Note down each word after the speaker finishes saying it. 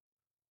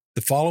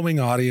The following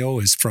audio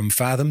is from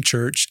Fathom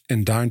Church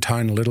in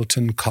downtown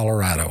Littleton,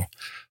 Colorado.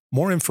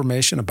 More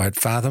information about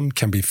Fathom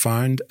can be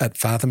found at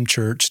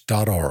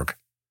fathomchurch.org.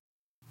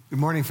 Good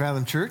morning,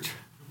 Fathom Church.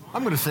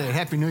 I'm going to say it.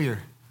 Happy New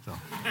Year.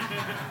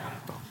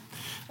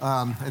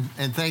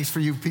 And thanks for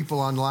you people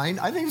online.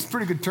 I think it's a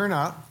pretty good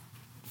turnout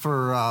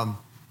for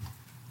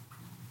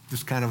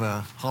just kind of a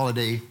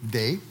holiday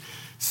day.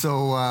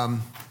 So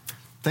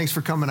thanks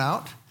for coming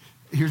out.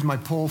 Here's my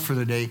poll for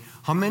the day.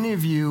 How many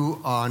of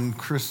you on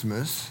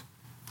Christmas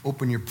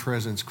open your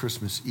presents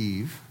Christmas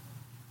Eve?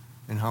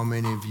 And how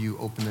many of you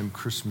open them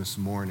Christmas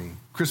morning?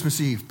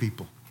 Christmas Eve,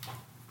 people.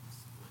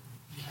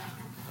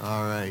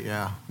 All right,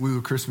 yeah. We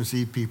were Christmas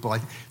Eve people.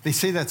 They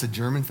say that's a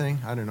German thing.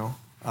 I don't know.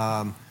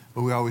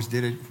 But we always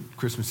did it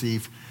Christmas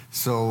Eve.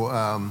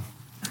 So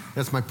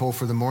that's my poll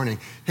for the morning.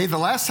 Hey, the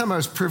last time I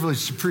was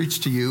privileged to preach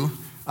to you,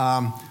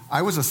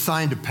 I was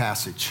assigned a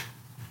passage.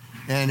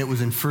 And it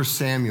was in 1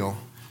 Samuel.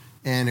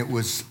 And it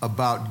was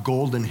about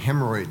golden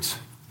hemorrhoids.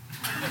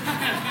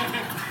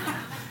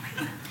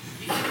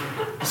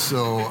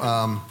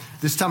 So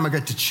this time I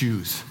got to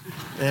choose.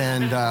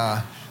 And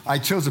I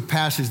chose a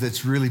passage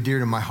that's really dear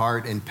to my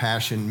heart and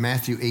passion,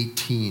 Matthew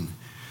 18.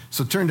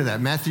 So turn to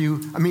that. Matthew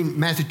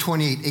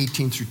 28,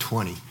 18 through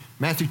 20.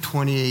 Matthew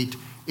 28,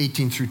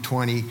 18 through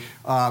 20.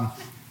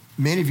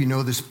 Many of you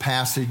know this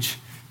passage.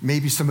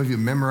 Maybe some of you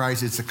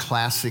memorize it. It's a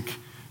classic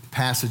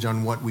passage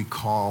on what we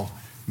call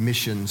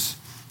missions.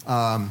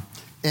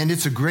 And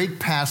it's a great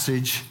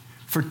passage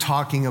for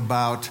talking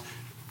about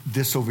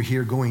this over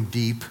here going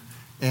deep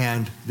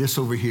and this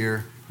over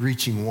here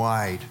reaching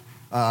wide.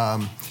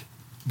 But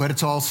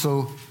it's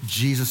also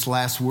Jesus'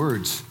 last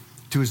words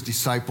to his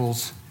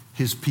disciples,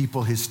 his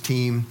people, his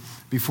team,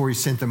 before he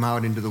sent them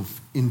out into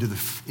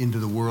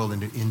the world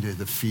and into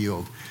the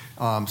field.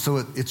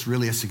 So it's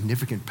really a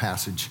significant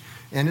passage.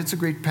 And it's a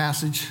great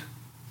passage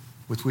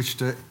with which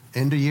to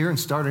end a year and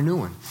start a new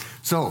one.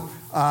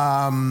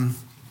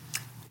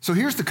 So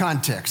here's the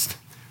context.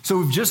 So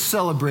we've just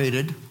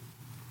celebrated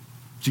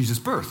Jesus'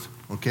 birth,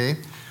 okay?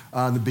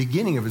 The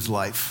beginning of his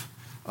life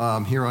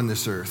here on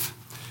this earth.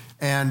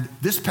 And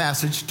this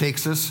passage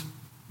takes us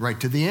right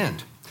to the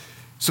end.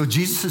 So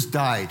Jesus has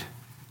died,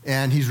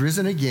 and he's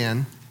risen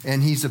again,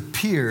 and he's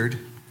appeared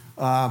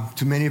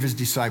to many of his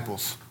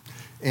disciples.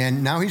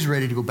 And now he's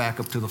ready to go back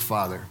up to the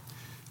Father.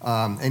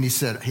 And he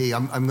said, hey,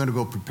 I'm going to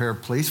go prepare a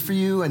place for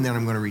you, and then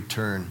I'm going to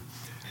return.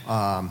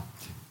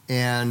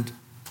 And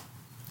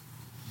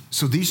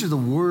so these are the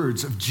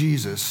words of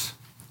Jesus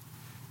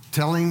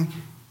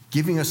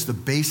giving us the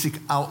basic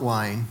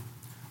outline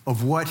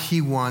of what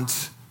he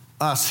wants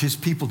us, his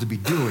people, to be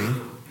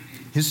doing,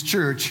 his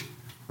church,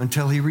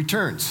 until he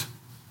returns.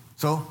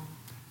 So,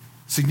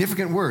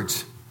 significant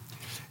words.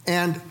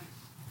 And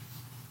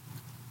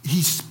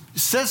he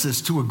says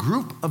this to a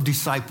group of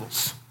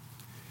disciples.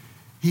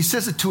 He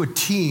says it to a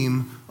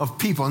team of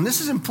people. And this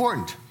is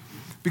important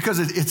because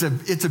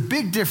it's a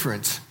big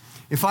difference.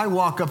 If I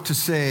walk up to,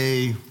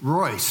 say,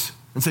 Royce,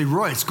 and say,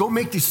 Royce, go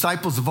make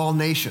disciples of all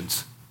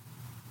nations.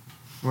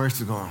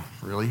 Royce is going,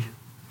 really?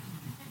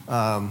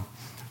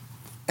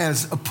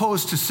 As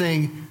opposed to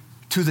saying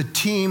to the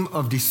team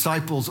of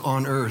disciples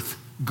on earth,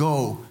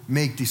 go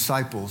make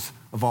disciples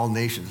of all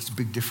nations. It's a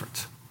big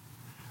difference.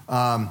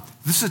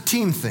 This is a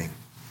team thing.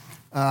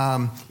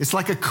 It's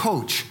like a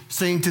coach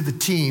saying to the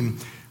team,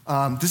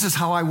 this is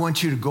how I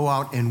want you to go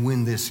out and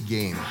win this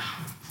game.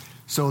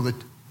 So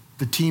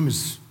the team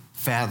is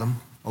Fathom,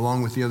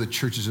 along with the other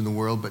churches in the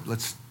world, but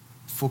let's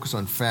focus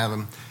on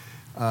Fathom.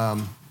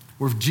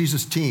 We're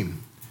Jesus'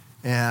 team,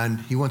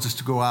 and he wants us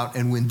to go out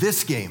and win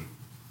this game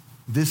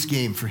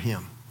for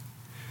him.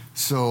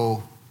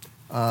 So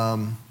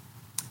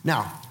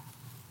now,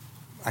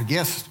 I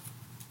guess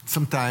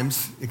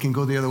sometimes it can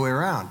go the other way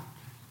around.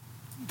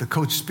 The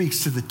coach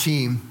speaks to the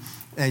team,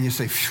 and you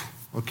say,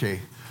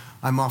 okay,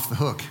 I'm off the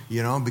hook,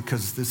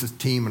 because this is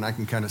team, and I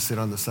can kind of sit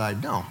on the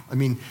side. No, I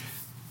mean,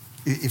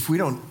 if we're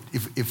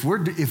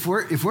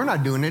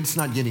not doing it, it's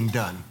not getting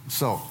done.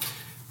 So,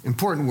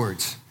 important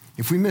words.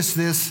 If we miss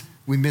this,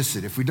 we miss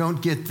it. If we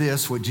don't get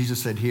this, what Jesus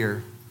said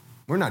here,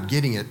 we're not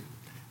getting it.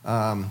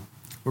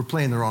 We're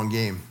playing the wrong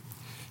game.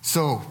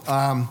 So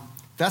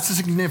that's the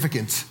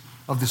significance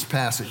of this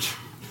passage.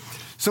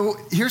 So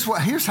here's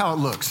how it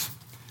looks.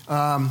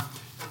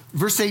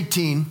 Verse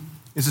 18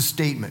 is a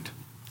statement.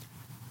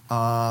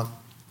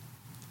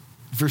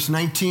 Verse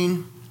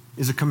 19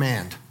 is a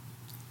command.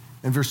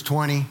 And verse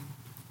 20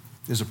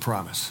 is a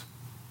promise.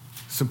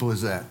 Simple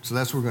as that. So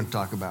that's what we're going to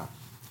talk about.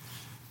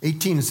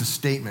 18 is a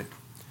statement.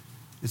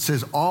 It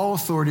says, all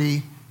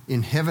authority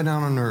in heaven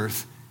and on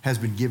earth has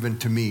been given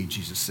to me,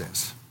 Jesus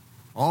says.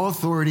 All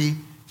authority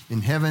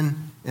in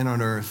heaven and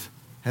on earth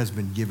has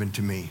been given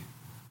to me.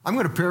 I'm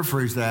going to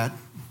paraphrase that.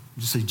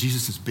 Just say,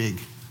 Jesus is big.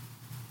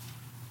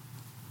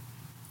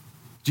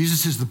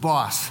 Jesus is the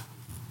boss.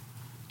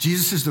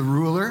 Jesus is the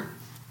ruler.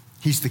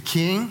 He's the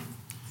king.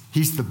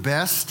 He's the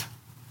best.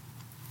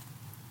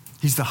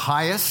 He's the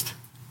highest.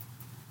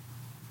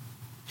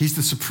 He's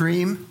the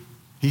supreme.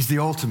 He's the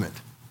ultimate.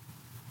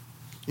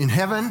 In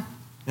heaven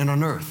and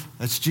on earth.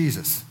 That's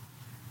Jesus.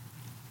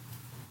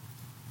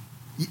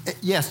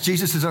 Yes,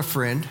 Jesus is our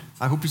friend.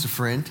 I hope he's a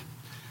friend.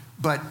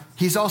 But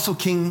he's also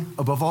king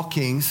above all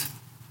kings,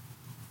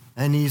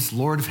 and he's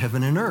Lord of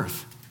heaven and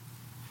earth.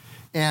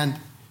 And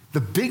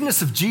the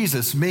bigness of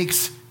Jesus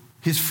makes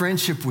his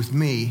friendship with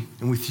me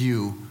and with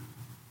you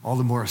all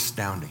the more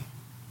astounding.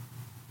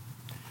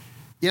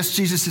 Yes,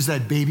 Jesus is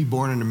that baby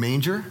born in a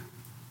manger,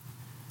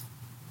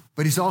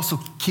 but he's also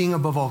king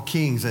above all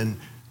kings and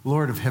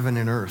Lord of heaven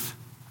and earth.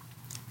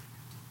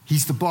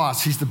 He's the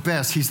boss, he's the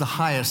best, he's the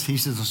highest,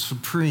 he's the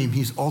supreme,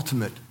 he's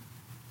ultimate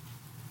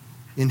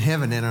in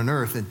heaven and on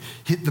earth. And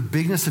the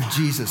bigness of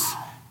Jesus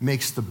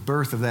makes the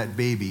birth of that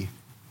baby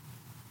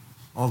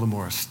all the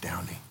more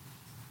astounding.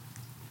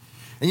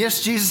 And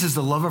yes, Jesus is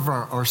the love of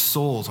our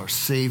souls, our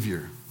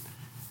Savior,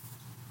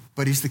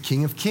 but he's the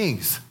King of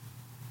kings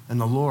and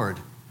the Lord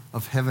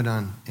of heaven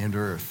and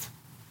earth.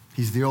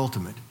 He's the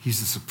ultimate, he's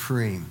the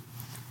supreme.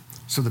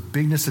 So the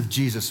bigness of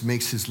Jesus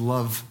makes his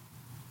love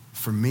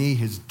for me,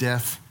 his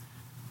death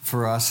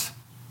for us,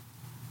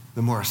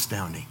 the more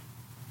astounding.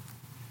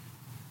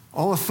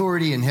 All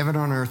authority in heaven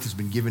and on earth has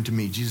been given to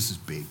me. Jesus is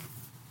big.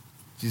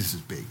 Jesus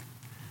is big.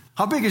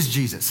 How big is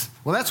Jesus?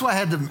 Well, that's why I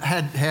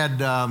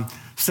had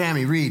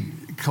Sammy read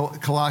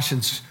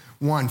Colossians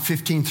 1,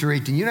 15 through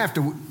 18. You don't have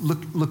to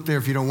look there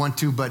if you don't want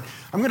to, but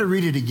I'm going to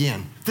read it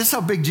again. This is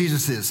how big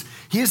Jesus is.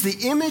 He is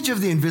the image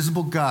of the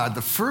invisible God,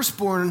 the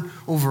firstborn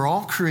over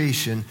all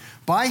creation.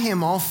 By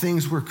him all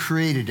things were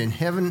created in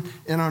heaven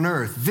and on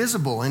earth,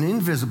 visible and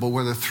invisible,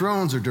 whether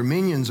thrones or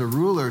dominions or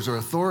rulers or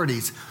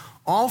authorities.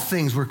 All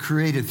things were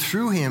created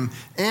through him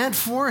and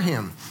for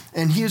him.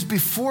 And he is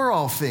before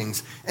all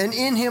things. And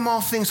in him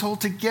all things hold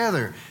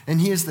together.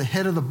 And he is the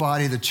head of the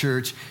body of the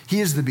church.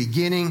 He is the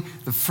beginning,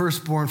 the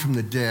firstborn from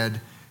the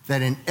dead,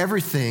 that in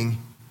everything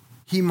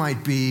he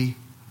might be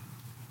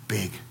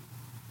big.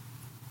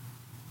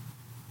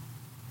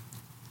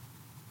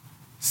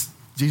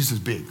 Jesus is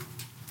big.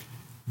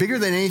 Bigger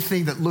than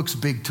anything that looks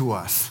big to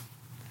us,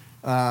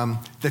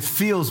 that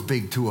feels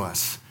big to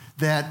us,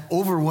 that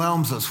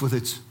overwhelms us with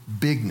its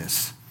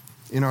bigness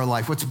in our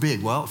life. What's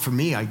big? Well, for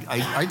me,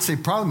 I'd say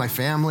probably my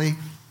family.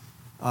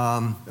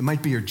 It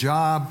might be your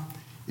job.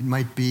 It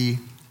might be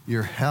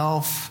your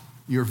health,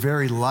 your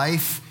very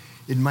life.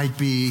 It might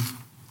be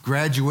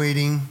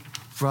graduating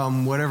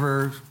from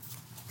whatever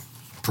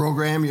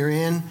program you're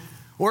in.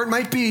 Or it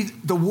might be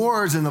the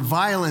wars and the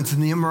violence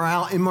and the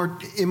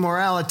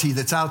immorality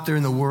that's out there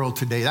in the world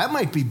today. That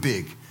might be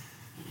big.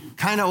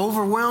 Kind of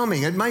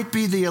overwhelming. It might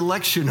be the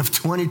election of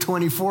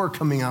 2024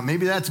 coming up.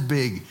 Maybe that's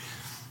big.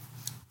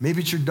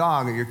 Maybe it's your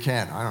dog or your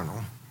cat. I don't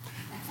know.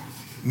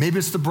 Maybe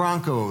it's the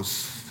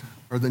Broncos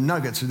or the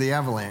Nuggets or the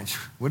Avalanche.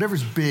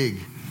 Whatever's big.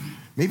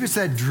 Maybe it's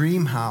that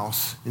dream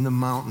house in the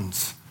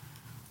mountains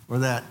or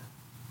that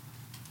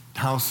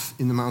house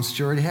in the mountains that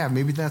you already have.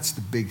 Maybe that's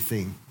the big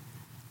thing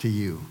to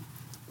you.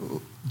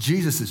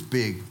 Jesus is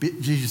big.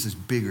 Jesus is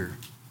bigger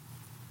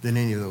than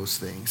any of those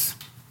things.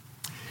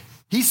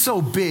 He's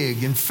so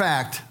big, in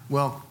fact,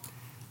 well,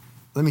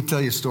 let me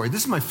tell you a story.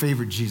 This is my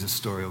favorite Jesus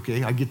story, okay?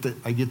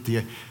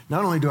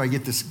 Not only do I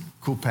get this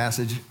cool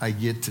passage, I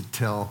get to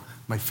tell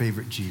my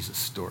favorite Jesus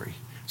story.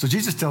 So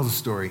Jesus tells a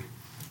story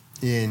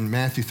in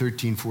Matthew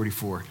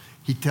 13:44.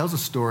 He tells a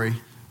story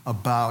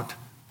about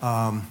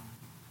a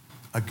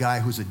guy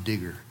who's a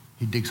digger.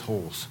 He digs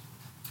holes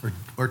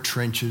or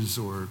trenches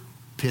or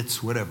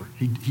pits, whatever.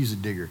 He's a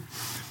digger.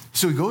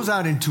 So he goes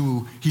out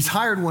he's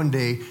hired one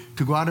day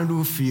to go out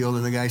into a field,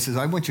 and the guy says,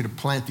 I want you to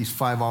plant these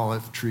 5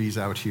 olive trees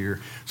out here.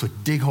 So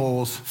dig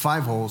holes,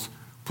 5 holes,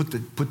 put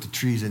the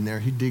trees in there.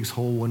 He digs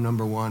hole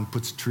number 1,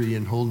 puts a tree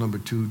in, hole number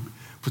 2,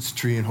 puts a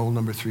tree in, hole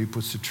number 3,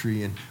 puts a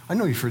tree in. I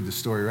know you've heard the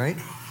story, right?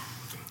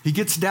 He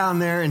gets down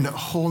there in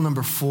hole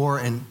number 4,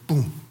 and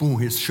boom, boom,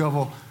 his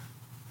shovel.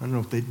 I don't know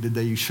if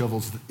they use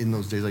shovels in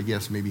those days, I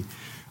guess, maybe.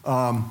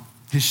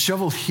 His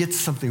shovel hits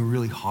something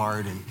really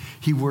hard, and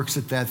he works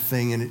at that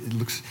thing, and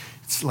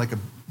it's like a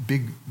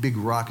big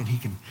rock,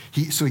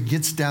 and so he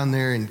gets down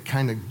there and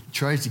kind of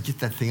tries to get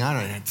that thing out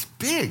of it, and it's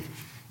big.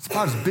 It's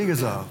about as big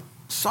as a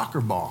soccer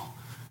ball,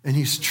 and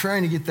he's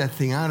trying to get that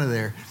thing out of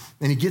there,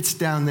 and he gets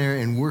down there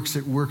and works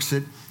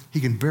it. He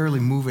can barely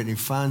move it, and he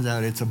finds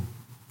out it's a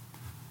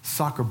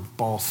soccer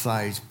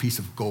ball-sized piece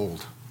of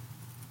gold,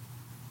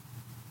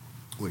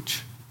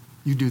 which,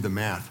 you do the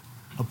math.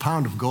 A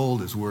pound of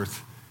gold is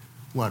worth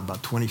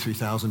about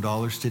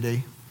 $23,000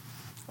 today?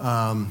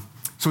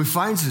 So he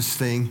finds this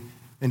thing,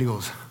 and he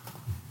goes,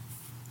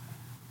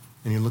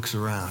 and he looks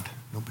around.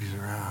 Nobody's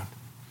around.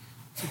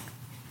 So he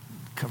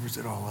covers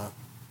it all up.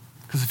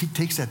 Because if he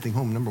takes that thing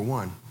home, number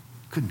 1,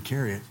 couldn't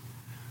carry it.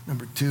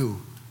 Number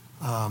 2,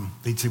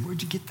 they'd say,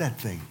 where'd you get that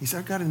thing? He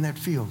said, I got it in that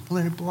field.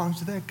 Well, then it belongs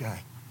to that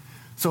guy.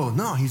 So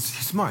no, he's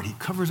smart. He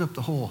covers up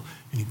the hole,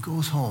 and he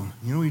goes home.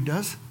 You know what he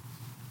does?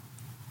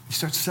 He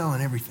starts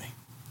selling everything.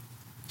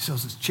 He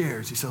sells his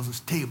chairs, he sells his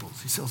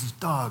tables, he sells his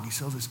dog, he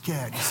sells his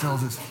cat, he sells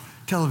his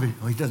television.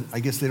 Well, he doesn't. I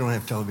guess they don't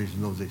have television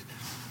in those days.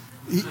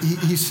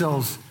 He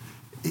sells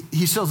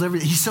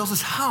everything. He sells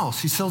his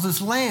house, he sells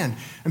his land.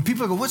 And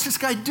people go, what's this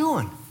guy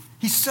doing?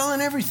 He's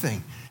selling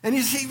everything. And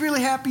he's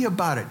really happy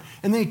about it.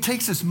 And then he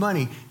takes this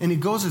money and he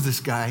goes to this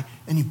guy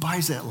and he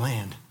buys that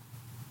land.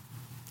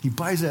 He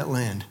buys that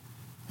land,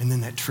 and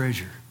then that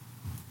treasure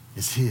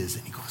is his.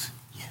 And he goes,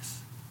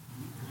 yes.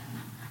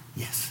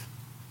 Yes.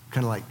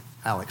 Kind of like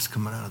Alex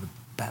coming out of the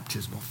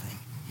baptismal thing.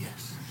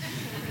 Yes.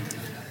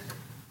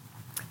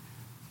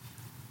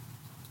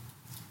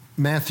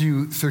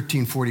 Matthew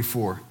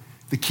 13:44.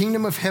 The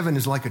kingdom of heaven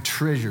is like a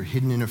treasure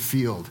hidden in a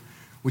field,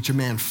 which a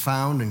man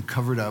found and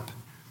covered up.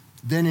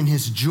 Then in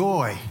his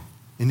joy,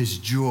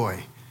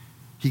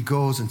 he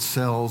goes and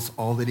sells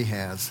all that he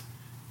has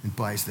and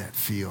buys that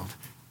field.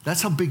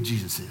 That's how big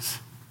Jesus is.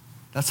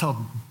 That's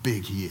how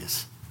big he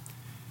is.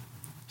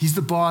 He's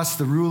the boss,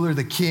 the ruler,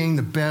 the king,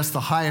 the best,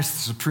 the highest, the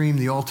supreme,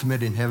 the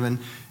ultimate in heaven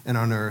and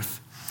on earth.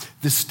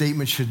 This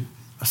statement should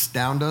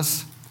astound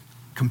us,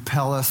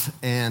 compel us,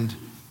 and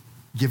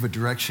give a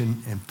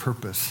direction and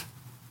purpose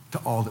to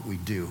all that we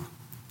do.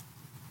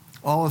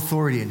 All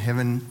authority in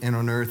heaven and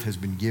on earth has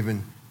been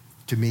given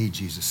to me,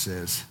 Jesus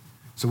says.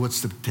 So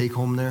what's the take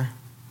home there?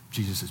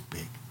 Jesus is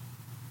big.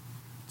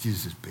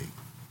 Jesus is big.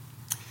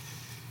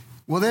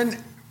 Well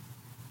then,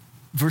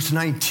 verse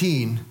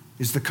 19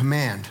 is the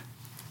command.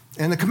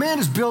 And the command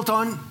is built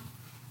on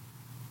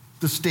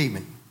the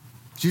statement.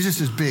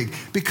 Jesus is big.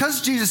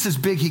 Because Jesus is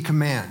big, he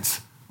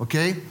commands,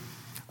 okay?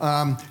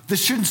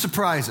 This shouldn't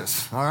surprise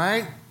us, all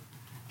right?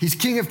 He's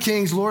King of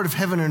Kings, Lord of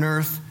heaven and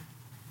earth.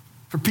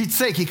 For Pete's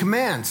sake, he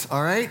commands,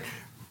 all right?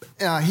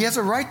 He has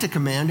a right to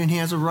command, and he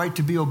has a right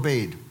to be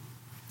obeyed.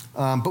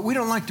 But we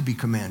don't like to be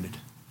commanded.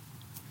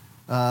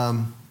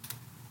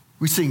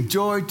 We sing,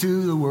 joy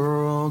to the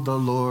world, the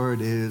Lord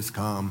is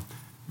come.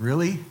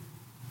 Really?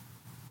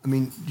 I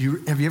mean,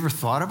 have you ever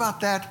thought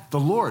about that? The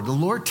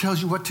Lord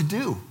tells you what to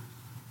do.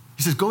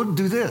 He says, go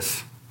do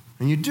this,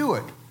 and you do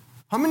it.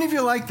 How many of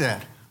you like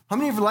that? How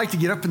many of you like to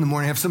get up in the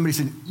morning and have somebody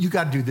say, you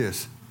got to do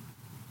this?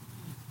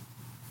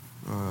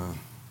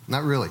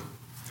 Not really.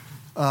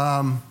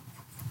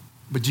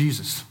 But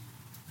Jesus,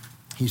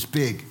 he's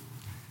big.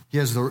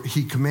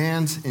 He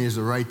commands, and he has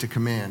the right to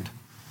command.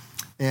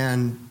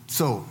 And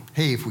so,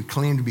 hey, if we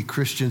claim to be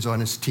Christians on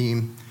his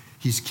team,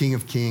 he's King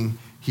of Kings,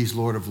 he's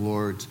Lord of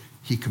Lords,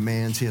 he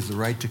commands, he has the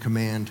right to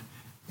command,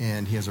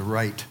 and he has a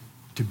right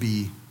to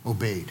be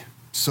obeyed.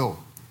 So,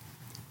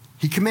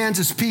 he commands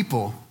his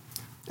people,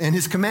 and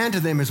his command to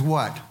them is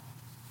what?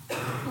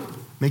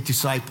 Make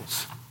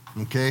disciples,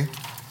 okay?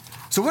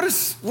 So what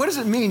does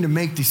it mean to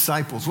make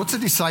disciples? What's a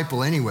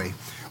disciple anyway?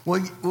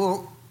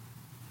 Well,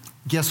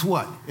 guess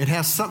what? It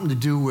has something to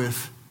do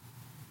with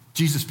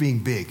Jesus being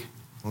big,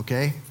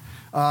 okay?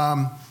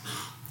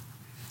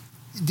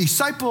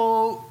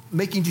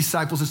 Making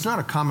disciples, it's not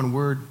a common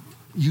word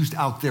used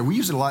out there. We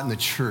use it a lot in the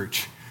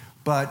church.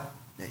 But,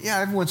 yeah,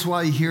 every once in a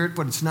while you hear it,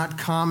 but it's not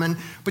common.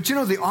 But, you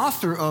know, the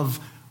author of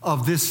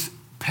this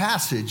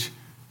passage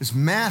is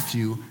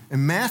Matthew,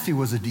 and Matthew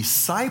was a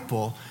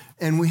disciple,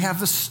 and we have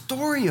the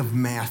story of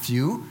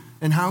Matthew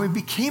and how he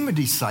became a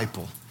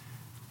disciple.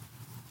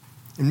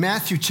 In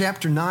Matthew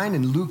chapter 9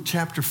 and Luke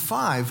chapter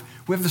 5,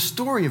 we have the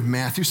story of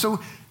Matthew. So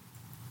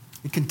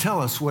it can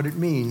tell us what it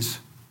means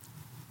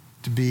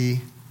to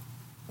be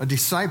a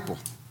disciple.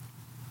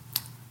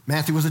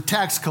 Matthew was a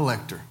tax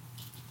collector.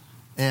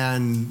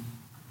 And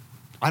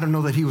I don't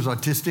know that he was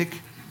autistic,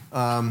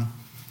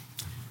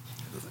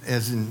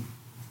 as in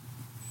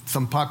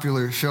some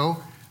popular show,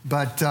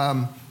 but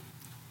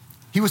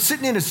he was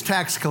sitting in his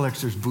tax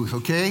collector's booth,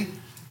 okay?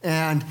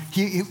 And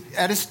he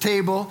at his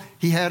table,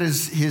 he had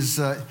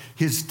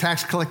his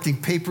tax collecting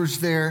papers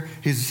there,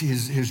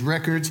 his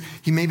records.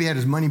 He maybe had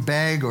his money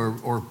bag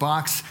or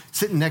box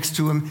sitting next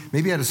to him.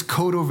 Maybe he had his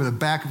coat over the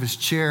back of his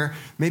chair.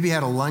 Maybe he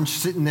had a lunch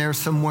sitting there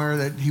somewhere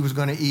that he was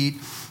going to eat.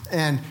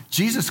 And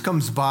Jesus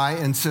comes by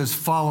and says,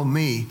 follow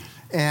me.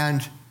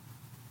 And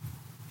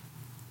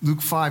Luke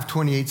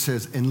 5:28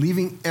 says, and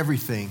leaving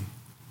everything,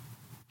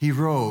 he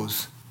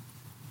rose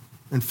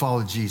and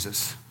followed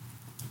Jesus.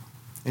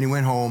 And he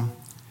went home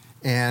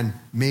and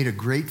made a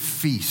great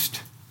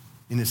feast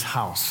in his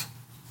house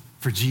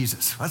for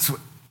Jesus. That's what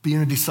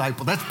being a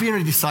disciple. That's being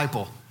a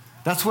disciple.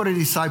 That's what a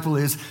disciple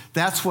is.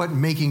 That's what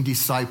making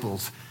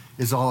disciples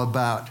is all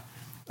about.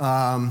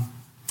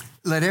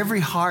 Let every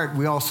heart,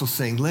 we also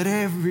sing, let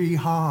every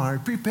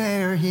heart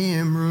prepare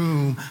him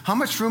room. How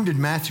much room did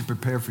Matthew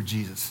prepare for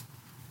Jesus?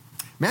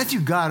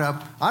 Matthew got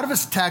up out of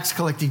his tax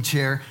collecting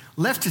chair,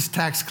 left his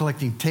tax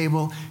collecting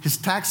table, his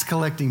tax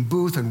collecting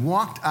booth, and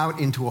walked out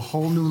into a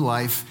whole new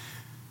life,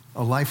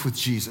 a life with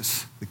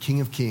Jesus, the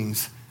King of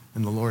Kings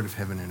and the Lord of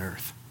heaven and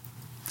earth.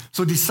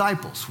 So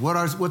disciples,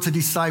 what's a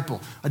disciple?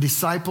 A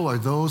disciple are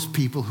those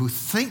people who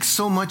think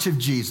so much of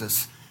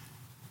Jesus,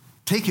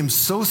 take him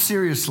so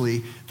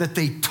seriously that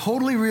they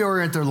totally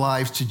reorient their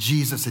lives to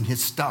Jesus and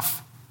his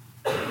stuff.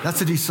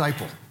 That's a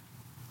disciple.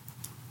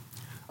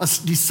 A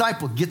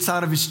disciple gets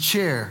out of his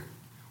chair,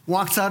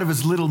 walks out of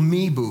his little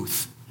me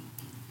booth,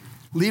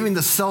 leaving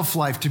the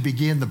self-life to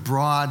begin the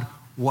broad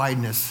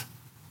wideness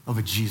of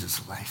a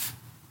Jesus life.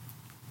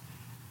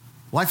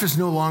 Life is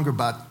no longer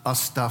about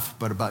us stuff,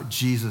 but about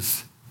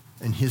Jesus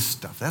and his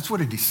stuff. That's what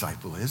a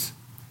disciple is.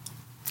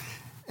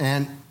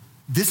 And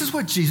this is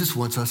what Jesus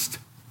wants us,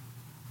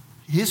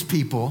 his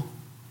people,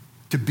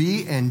 to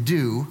be and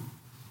do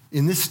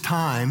in this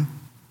time,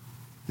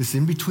 this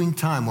in-between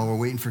time while we're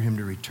waiting for him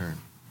to return.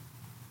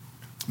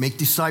 Make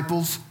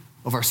disciples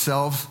of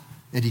ourselves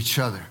and each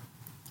other.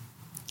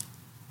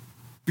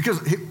 Because,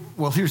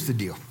 well, here's the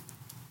deal.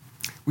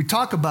 We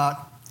talk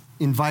about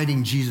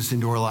inviting Jesus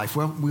into our life.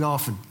 Well, we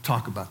often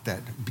talk about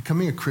that.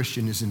 Becoming a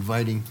Christian is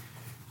inviting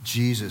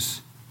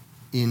Jesus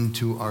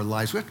into our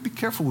lives. We have to be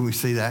careful when we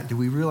say that. Do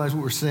we realize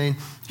what we're saying?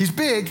 He's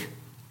big.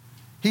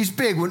 He's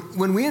big.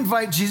 When we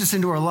invite Jesus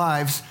into our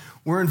lives,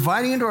 we're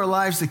inviting into our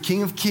lives the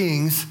King of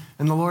Kings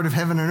and the Lord of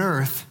heaven and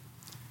earth.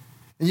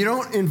 And you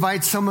don't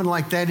invite someone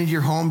like that into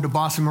your home to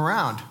boss him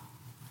around.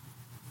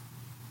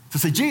 To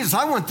say, Jesus,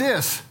 I want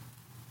this.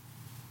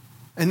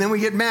 And then we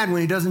get mad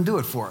when he doesn't do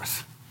it for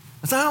us.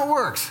 That's not how it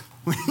works.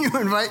 When you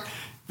invite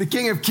the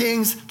King of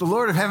Kings, the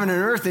Lord of heaven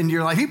and earth into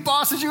your life, he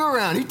bosses you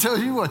around. He tells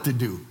you what to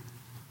do.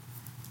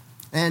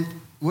 And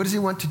what does he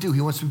want to do?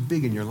 He wants to be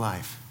big in your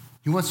life.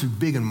 He wants to be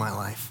big in my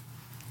life.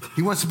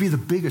 He wants to be the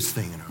biggest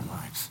thing in our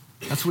lives.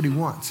 That's what he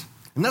wants.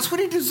 And that's what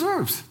he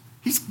deserves.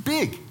 He's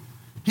big.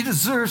 He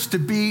deserves to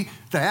be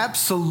the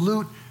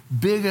absolute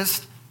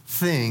biggest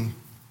thing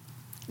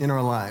in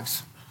our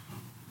lives.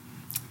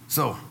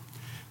 So,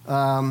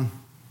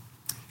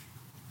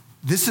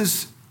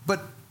 but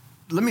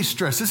let me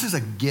stress, this is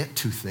a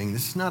get-to thing.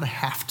 This is not a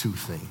have-to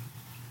thing.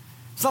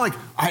 It's not like,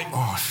 I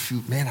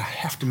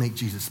have to make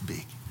Jesus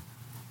big.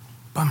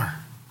 Bummer.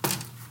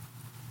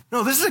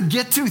 No, this is a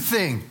get-to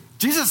thing.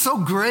 Jesus is so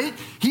great.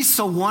 He's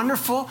so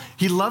wonderful.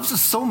 He loves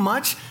us so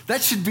much.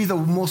 That should be the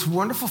most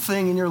wonderful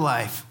thing in your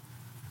life.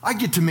 I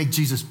get to make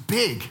Jesus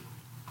big.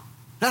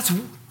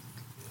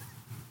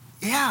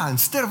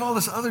 Instead of all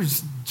this other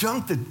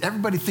junk that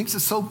everybody thinks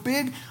is so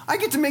big, I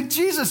get to make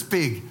Jesus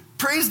big.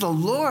 Praise the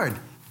Lord.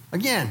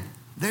 Again,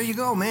 there you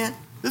go, man.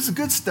 This is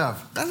good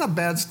stuff. That's not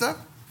bad stuff.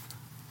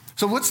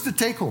 So what's the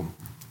take home?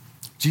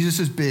 Jesus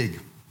is big.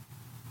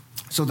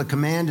 So the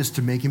command is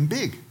to make him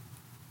big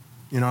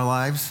in our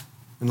lives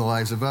and the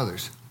lives of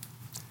others.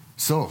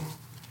 So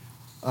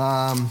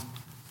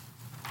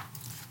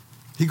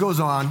he goes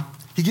on.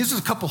 He gives us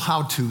a couple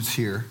how-tos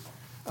here.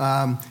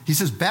 He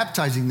says,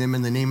 baptizing them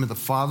in the name of the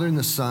Father and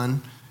the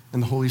Son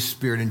and the Holy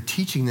Spirit and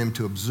teaching them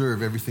to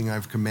observe everything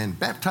I've commanded.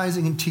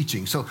 Baptizing and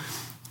teaching. So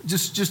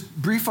just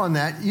brief on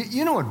that.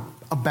 You know what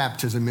a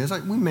baptism is.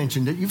 We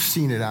mentioned it. You've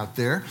seen it out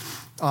there.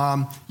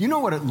 You know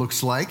what it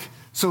looks like.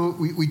 So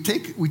we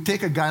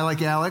take a guy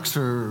like Alex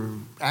or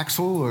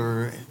Axel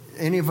or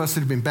any of us that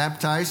have been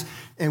baptized,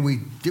 and we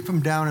dip him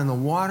down in the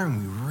water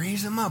and we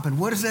raise him up. And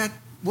what does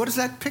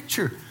that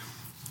picture?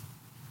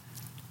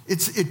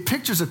 It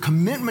pictures a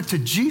commitment to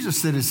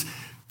Jesus that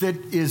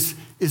is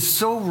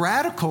so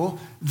radical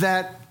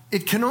that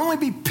it can only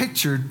be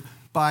pictured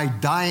by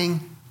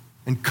dying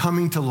and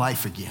coming to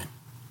life again,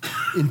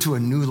 into a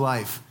new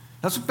life.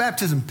 That's what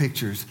baptism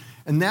pictures,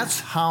 and that's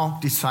how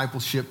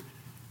discipleship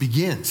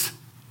begins.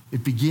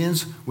 It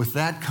begins with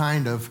that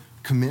kind of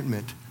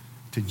commitment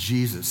to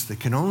Jesus that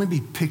can only be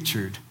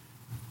pictured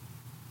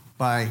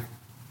by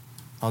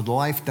a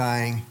life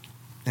dying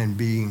and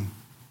being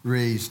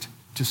raised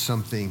to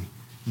something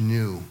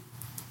new.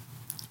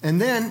 And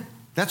then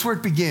that's where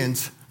it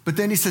begins. But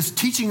then he says,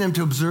 teaching them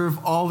to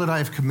observe all that I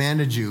have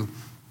commanded you.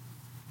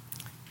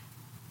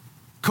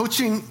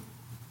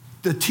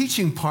 The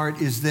teaching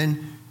part is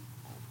then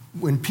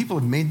when people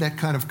have made that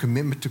kind of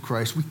commitment to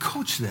Christ, we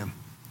coach them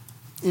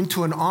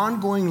into an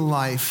ongoing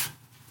life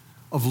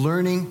of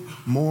learning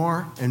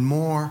more and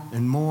more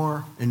and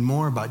more and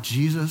more about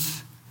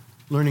Jesus,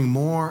 learning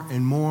more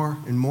and more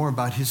and more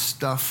about his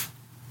stuff,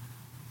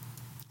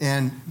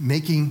 and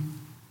making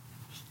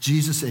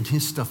Jesus and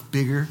his stuff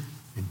bigger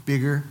and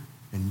bigger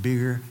and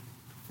bigger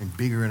and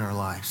bigger in our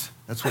lives.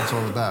 That's what it's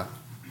all about.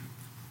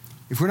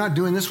 If we're not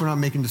doing this, we're not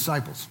making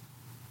disciples.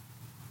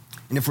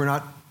 And if we're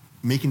not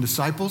making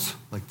disciples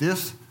like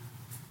this,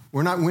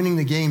 we're not winning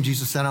the game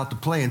Jesus set out to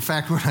play. In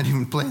fact, we're not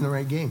even playing the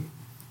right game.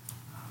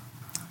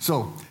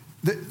 So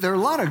there are a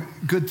lot of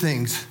good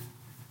things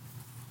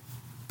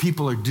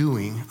people are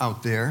doing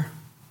out there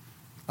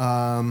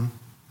that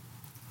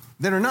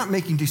are not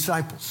making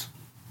disciples.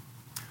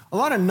 A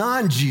lot of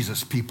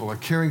non-Jesus people are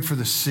caring for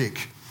the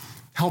sick,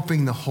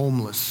 helping the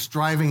homeless,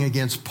 striving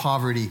against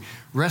poverty,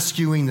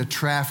 rescuing the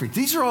trafficked.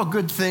 These are all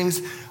good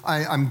things.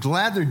 I'm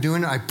glad they're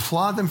doing it. I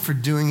applaud them for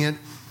doing it.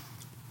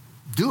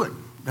 Do it.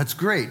 That's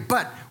great.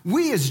 But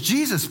we as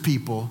Jesus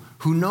people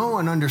who know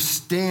and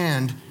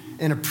understand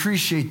and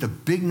appreciate the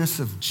bigness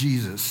of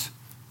Jesus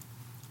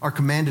are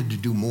commanded to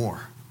do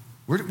more.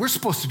 We're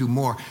supposed to do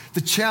more.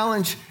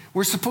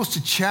 We're supposed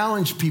to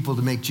challenge people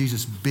to make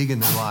Jesus big in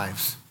their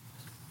lives.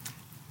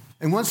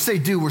 And once they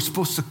do, we're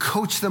supposed to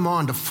coach them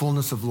on to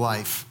fullness of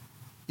life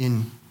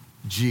in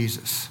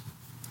Jesus.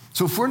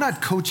 So if we're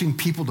not coaching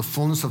people to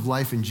fullness of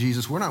life in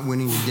Jesus, we're not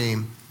winning the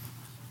game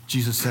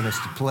Jesus sent us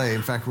to play.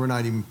 In fact, we're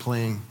not even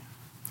playing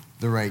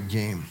the right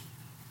game.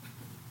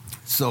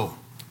 So,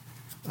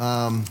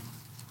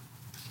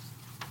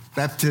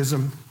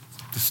 Baptism,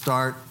 to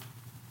start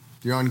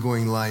the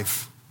ongoing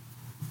life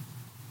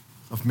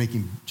of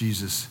making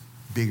Jesus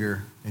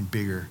bigger and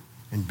bigger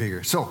and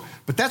bigger. So,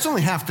 but that's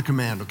only half the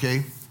command,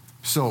 okay?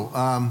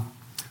 So,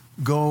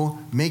 go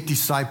make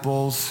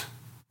disciples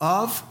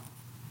of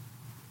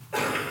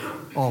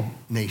all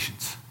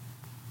nations.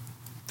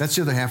 That's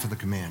the other half of the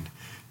command.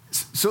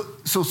 So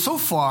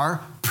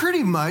far,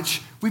 pretty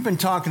much, we've been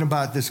talking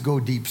about this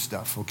go deep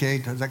stuff, okay?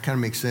 Does that kind of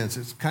make sense?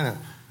 It's kind of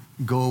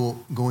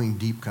going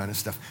deep kind of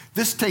stuff.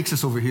 This takes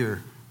us over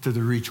here to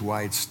the reach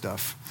wide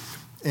stuff.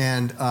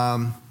 And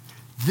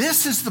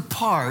this is the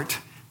part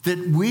that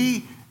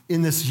we,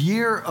 in this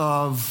year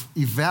of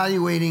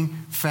evaluating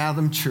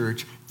Fathom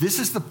Church, this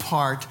is the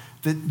part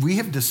that we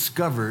have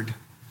discovered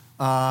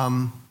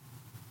that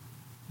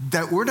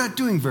we're not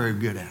doing very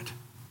good at,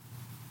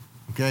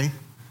 okay?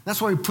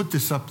 That's why we put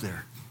this up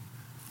there.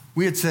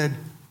 We had said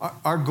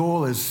our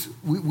goal is,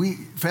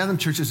 Fathom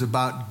Church is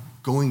about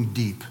going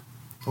deep.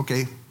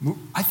 Okay,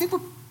 I think we're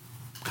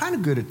kind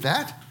of good at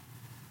that.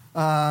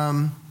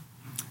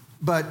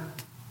 But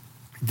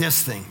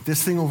this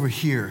thing over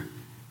here,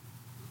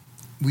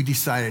 we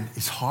decided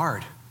is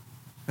hard.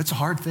 That's a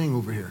hard thing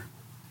over here.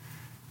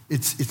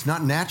 It's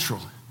not natural.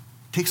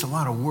 It takes a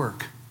lot of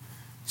work.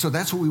 So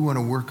that's what we want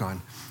to work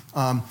on.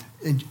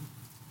 And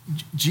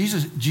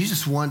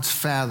Jesus wants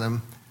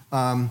Fathom.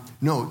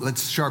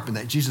 Let's sharpen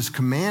that. Jesus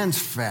commands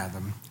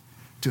Fathom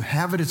to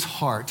have at its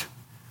heart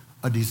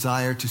a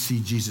desire to see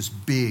Jesus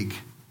big,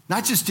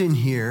 not just in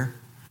here,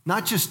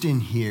 not just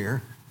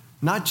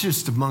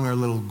among our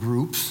little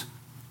groups,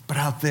 but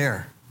out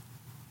there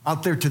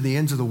to the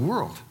ends of the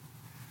world.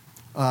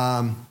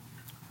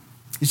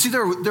 You see,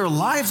 there are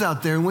lives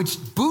out there in which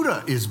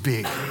Buddha is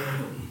big.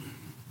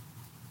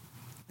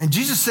 And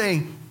Jesus is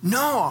saying,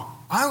 no,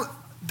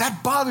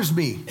 that bothers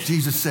me,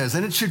 Jesus says,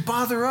 and it should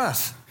bother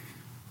us.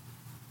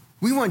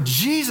 We want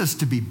Jesus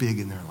to be big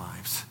in their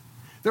lives.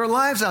 There are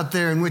lives out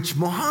there in which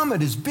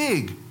Muhammad is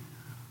big.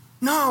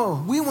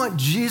 No, we want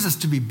Jesus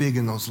to be big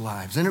in those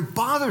lives. And it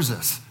bothers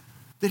us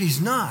that he's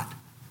not.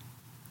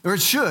 Or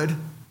it should.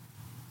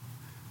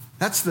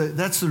 That's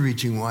the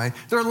reaching wide.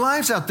 There are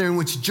lives out there in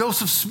which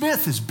Joseph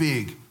Smith is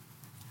big.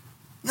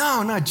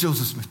 No, not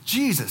Joseph Smith.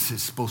 Jesus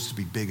is supposed to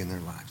be big in their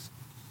lives.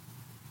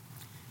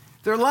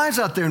 There are lives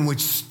out there in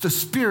which the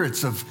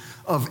spirits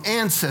of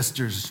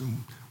ancestors,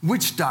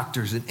 witch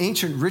doctors, and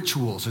ancient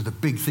rituals are the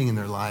big thing in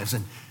their lives.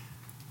 And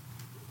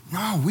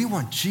no, we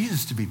want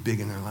Jesus to be big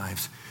in their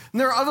lives. And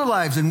there are other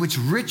lives in which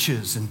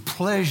riches and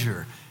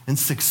pleasure and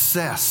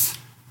success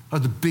are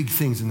the big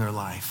things in their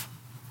life.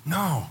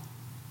 No,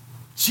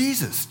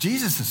 Jesus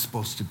is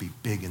supposed to be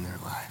big in their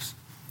lives.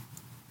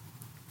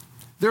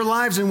 There are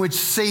lives in which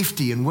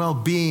safety and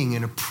well-being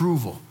and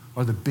approval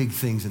are the big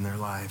things in their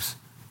lives.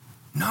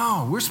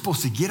 No, we're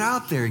supposed to get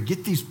out there and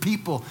get these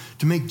people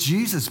to make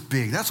Jesus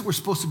big. That's what we're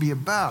supposed to be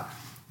about.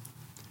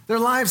 There are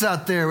lives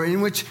out there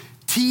in which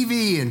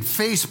TV and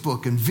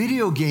Facebook and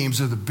video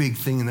games are the big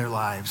thing in their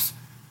lives.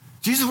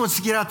 Jesus wants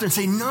to get out there and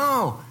say,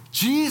 no,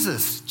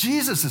 Jesus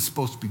is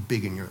supposed to be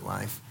big in your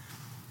life.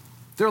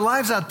 There are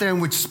lives out there in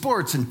which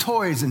sports and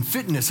toys and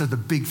fitness are the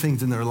big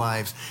things in their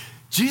lives.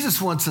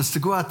 Jesus wants us to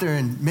go out there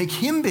and make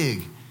him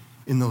big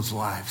in those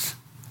lives.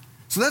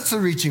 So that's the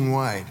reaching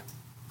wide.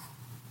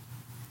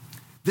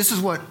 This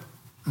is what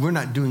we're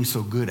not doing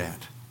so good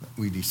at,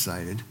 we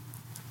decided.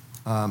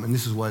 And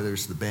this is why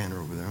there's the banner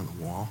over there on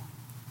the wall.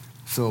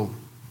 So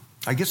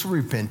I guess we're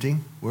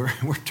repenting. We're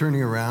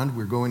turning around.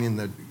 We're going in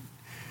the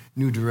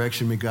new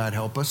direction. May God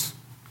help us.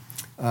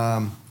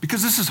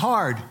 Because this is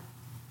hard.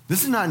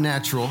 This is not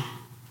natural.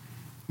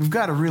 We've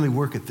got to really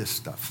work at this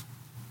stuff.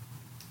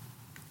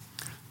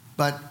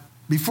 But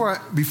before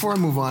I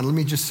move on, let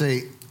me just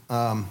say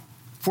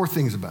 4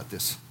 things about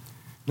this.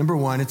 Number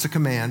 1, it's a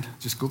command.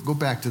 Just go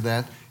back to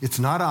that. It's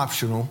not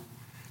optional.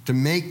 To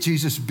make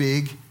Jesus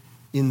big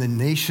in the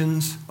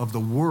nations of the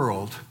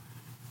world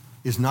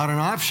is not an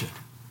option.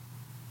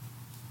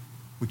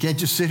 We can't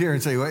just sit here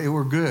and say, well,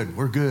 we're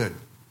good.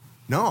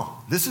 No,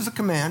 this is a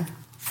command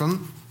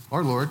from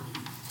our Lord.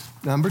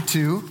 Number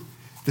 2,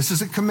 this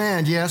is a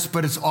command, yes,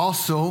 but it's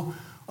also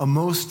a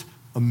most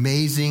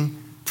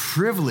amazing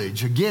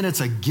privilege. Again,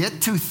 it's a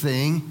get-to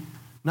thing,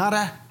 not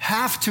a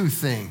have-to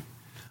thing.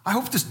 I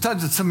hope this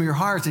tugs at some of your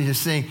hearts and you're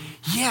saying,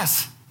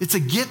 yes, it's a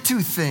get-to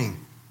thing.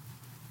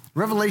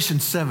 Revelation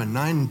 7,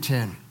 9 and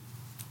 10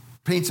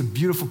 paints a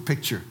beautiful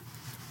picture.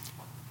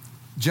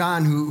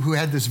 John, who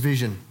had this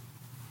vision,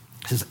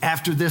 says,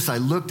 after this I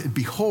looked and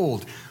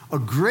behold, a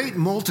great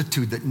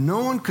multitude that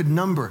no one could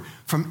number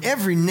from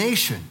every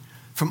nation,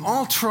 from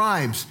all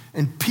tribes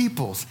and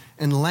peoples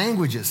and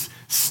languages,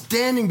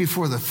 standing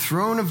before the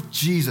throne of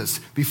Jesus,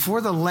 before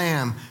the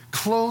Lamb,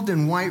 clothed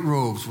in white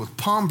robes with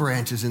palm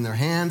branches in their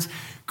hands,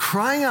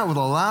 crying out with a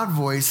loud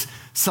voice,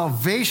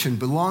 salvation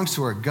belongs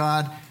to our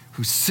God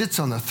who sits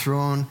on the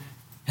throne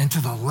and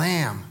to the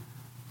Lamb.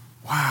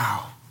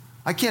 Wow.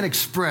 I can't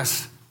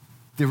express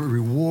the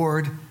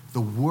reward,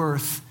 the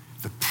worth,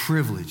 the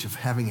privilege of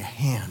having a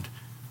hand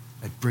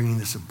at bringing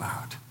this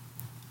about.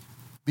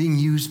 Being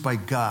used by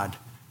God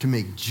to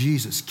make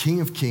Jesus,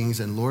 King of kings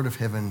and Lord of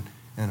heaven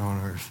and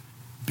on earth,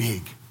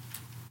 big.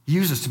 He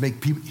used us to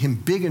make him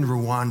big in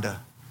Rwanda.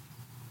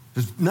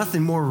 There's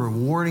nothing more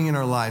rewarding in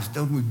our lives.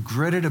 Don't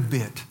regret it a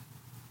bit.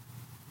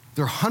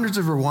 There are hundreds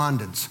of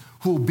Rwandans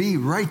who will be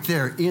right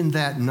there in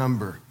that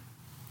number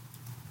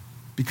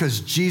because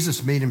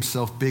Jesus made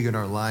himself big in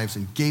our lives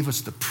and gave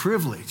us the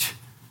privilege.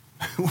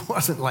 It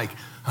wasn't like,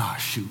 oh,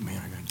 shoot,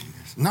 man, I got to do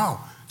this. No,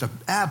 the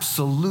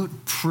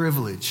absolute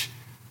privilege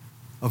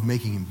of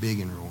making him big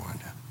in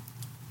Rwanda.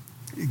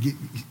 It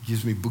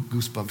gives me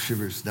goosebump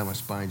shivers down my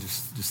spine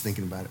just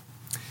thinking about it.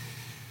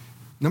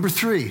 Number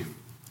 3,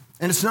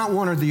 and it's not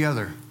one or the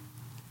other.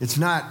 It's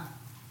not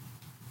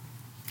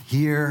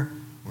here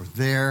or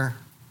there.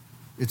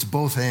 It's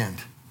both and.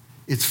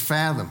 It's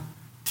Fathom,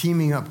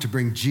 teaming up to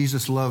bring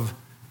Jesus' love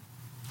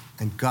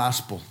and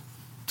gospel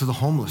to the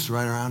homeless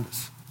right around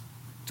us,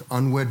 to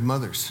unwed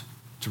mothers,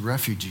 to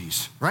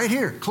refugees, right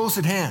here, close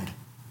at hand.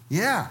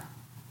 Yeah.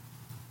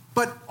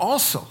 But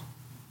also,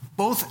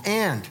 both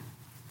and,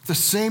 at the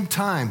same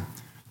time,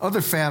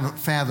 other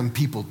Fathom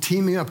people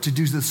teaming up to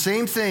do the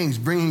same things,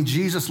 bringing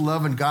Jesus'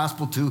 love and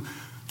gospel to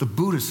the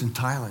Buddhists in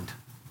Thailand,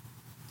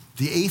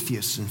 the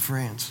atheists in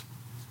France,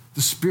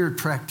 the spirit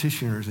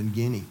practitioners in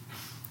Guinea,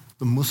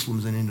 the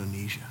Muslims in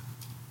Indonesia.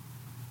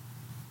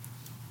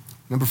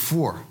 Number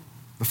 4,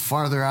 the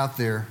farther out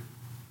there,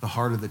 the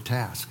harder the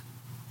task.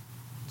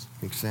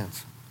 Makes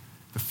sense.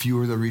 The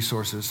fewer the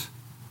resources,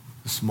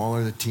 the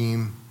smaller the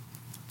team,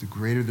 the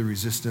greater the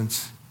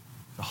resistance,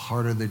 the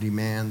harder the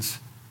demands,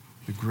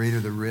 the greater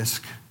the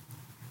risk,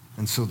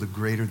 and so the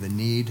greater the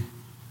need,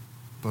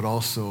 but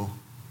also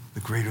the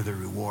greater the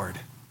reward.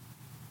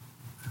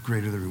 The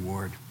greater the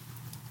reward.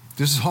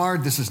 This is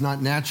hard. This is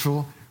not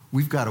natural.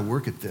 We've got to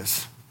work at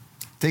this.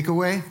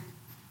 Takeaway,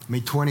 may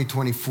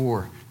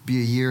 2024 be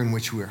a year in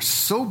which we are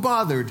so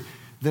bothered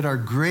that our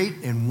great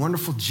and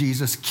wonderful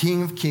Jesus,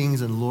 King of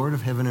kings and Lord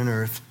of heaven and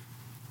earth,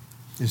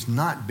 is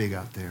not big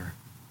out there,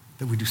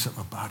 that we do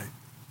something about it.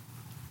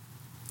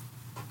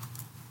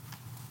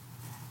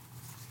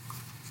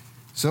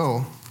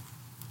 So,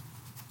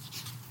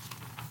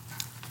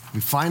 we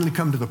finally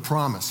come to the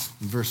promise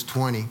in verse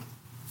 20.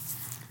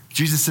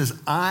 Jesus says,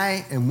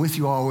 I am with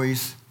you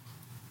always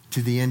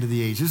to the end of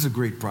the age. This is a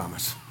great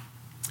promise.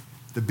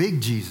 The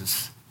big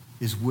Jesus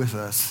is with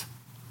us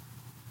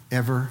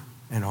ever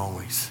and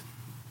always,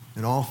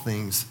 in all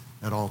things,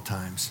 at all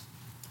times.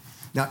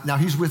 Now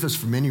he's with us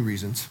for many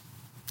reasons,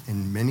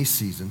 in many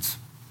seasons.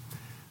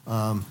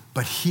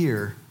 But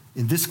here,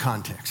 in this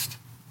context,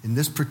 in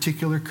this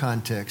particular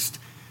context,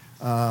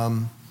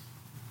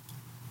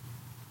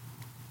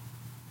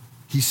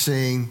 he's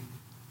saying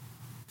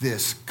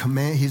this.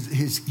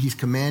 He's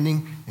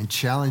commanding and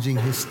challenging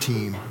his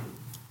team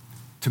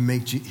to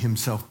make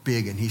himself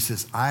big. And he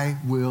says, I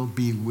will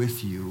be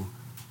with you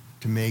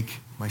to make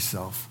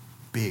myself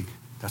big.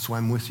 That's why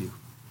I'm with you.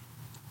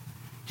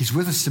 He's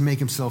with us to make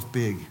himself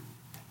big.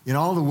 In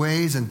all the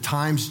ways and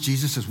times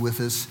Jesus is with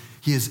us,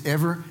 he is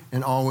ever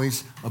and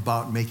always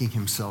about making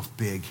himself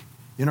big.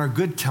 In our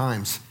good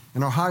times,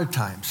 in our hard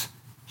times,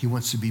 he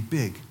wants to be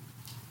big.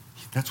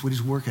 That's what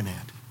he's working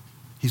at.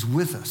 He's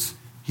with us.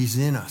 He's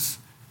in us.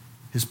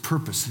 His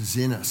purpose is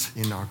in us,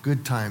 in our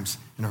good times,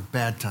 in our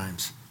bad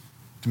times,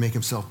 to make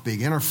himself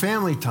big. In our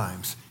family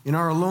times, in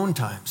our alone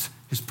times,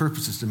 his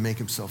purpose is to make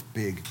himself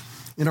big.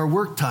 In our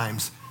work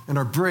times, in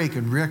our break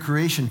and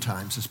recreation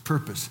times, his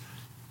purpose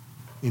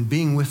in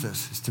being with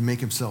us is to make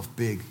himself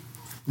big.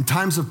 In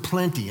times of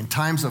plenty, in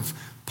times of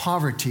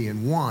poverty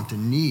and want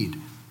and need,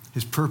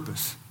 his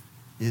purpose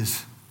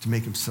is to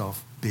make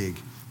himself big.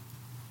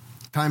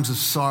 Times of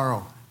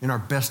sorrow, in our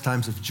best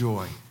times of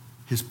joy,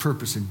 his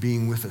purpose in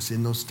being with us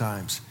in those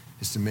times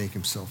is to make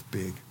himself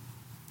big.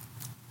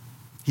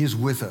 He is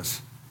with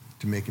us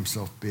to make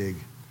himself big.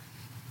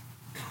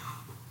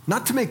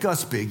 Not to make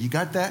us big, you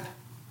got that?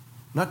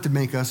 Not to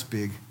make us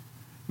big,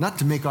 not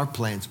to make our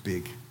plans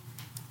big,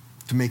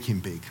 to make him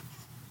big.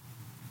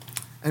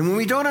 And when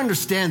we don't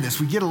understand this,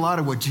 we get a lot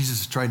of what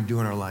Jesus is trying to do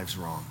in our lives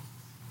wrong.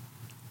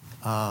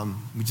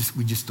 We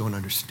just don't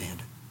understand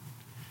it.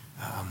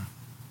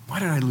 Why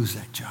did I lose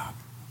that job?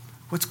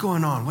 What's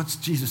going on? What's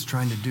Jesus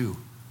trying to do?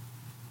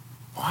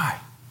 Why?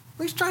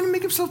 Well, he's trying to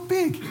make himself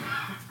big.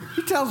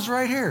 He tells us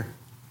right here.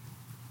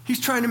 He's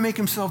trying to make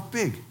himself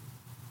big.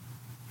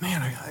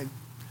 Man,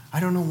 I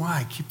don't know why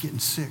I keep getting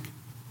sick.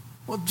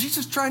 Well,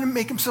 Jesus is trying to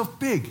make himself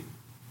big.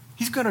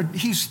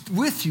 He's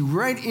with you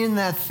right in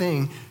that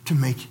thing to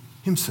make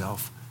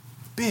himself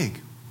big.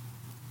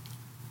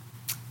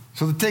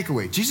 So the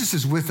takeaway, Jesus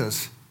is with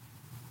us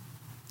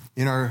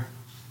in our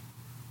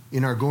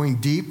going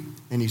deep,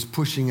 and he's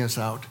pushing us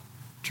out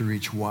to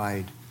reach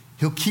wide.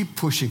 He'll keep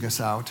pushing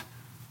us out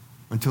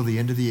until the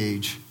end of the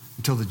age,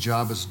 until the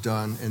job is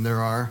done, and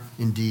there are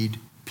indeed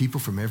people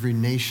from every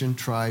nation,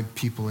 tribe,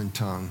 people, and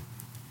tongue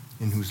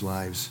in whose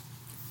lives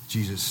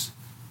Jesus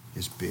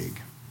is big.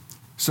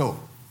 So,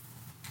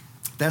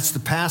 that's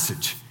the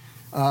passage.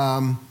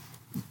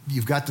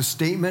 You've got the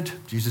statement,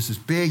 Jesus is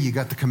big. You've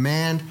got the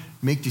command,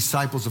 make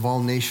disciples of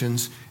all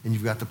nations. And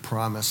you've got the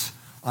promise,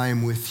 I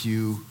am with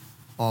you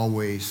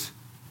always,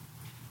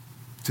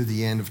 to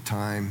the end of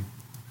time,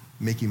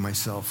 making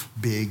myself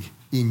big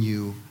in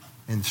you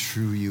and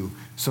through you.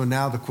 So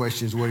now the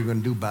question is, what are you going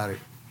to do about it?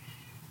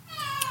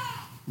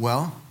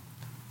 Well,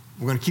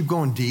 we're going to keep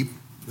going deep.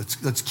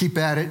 Let's keep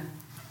at it.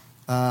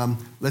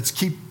 Let's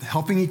keep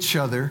helping each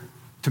other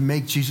to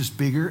make Jesus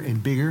bigger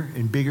and bigger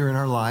and bigger in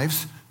our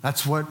lives.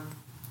 That's what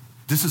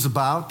this is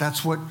about.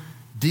 That's what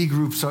D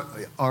groups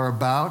are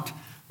about.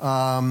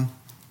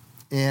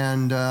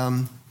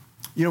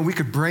 We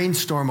could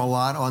brainstorm a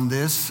lot on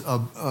this.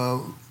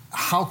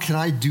 How can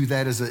I do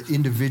that as an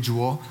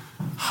individual?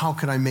 How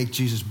can I make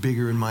Jesus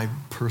bigger in my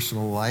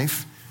personal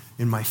life,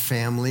 in my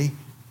family,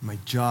 my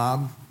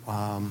job?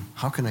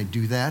 How can I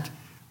do that?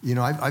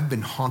 I've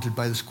been haunted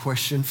by this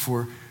question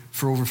for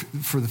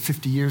the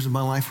 50 years of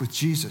my life with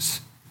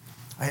Jesus.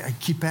 I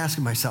keep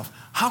asking myself,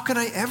 how can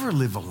I ever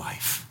live a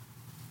life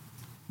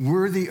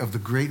worthy of the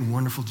great and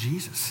wonderful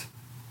Jesus?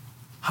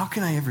 How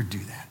can I ever do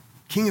that?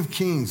 King of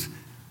kings,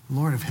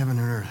 Lord of heaven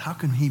and earth, how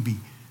can he be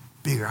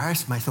bigger? I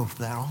ask myself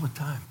that all the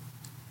time.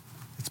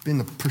 It's been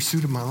the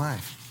pursuit of my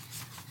life.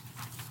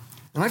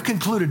 And I've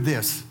concluded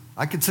this.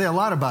 I could say a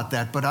lot about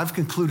that, but I've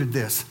concluded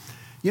this.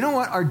 You know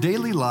what? Our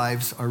daily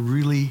lives are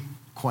really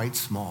quite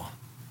small.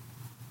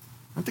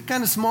 Aren't they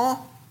kind of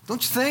small?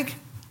 Don't you think?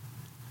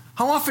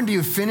 How often do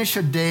you finish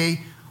a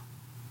day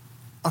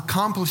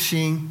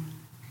accomplishing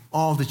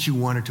all that you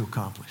wanted to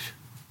accomplish?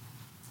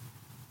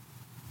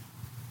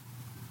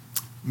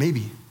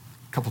 Maybe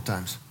a couple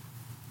times.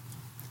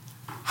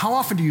 How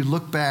often do you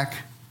look back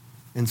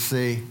and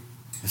say,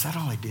 is that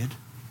all I did?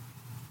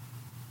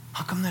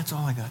 How come that's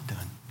all I got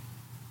done?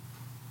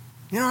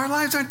 Our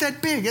lives aren't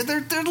that big.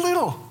 They're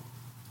little.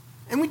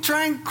 And we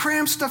try and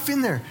cram stuff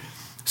in there.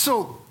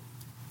 So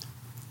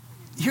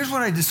here's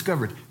what I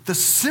discovered. The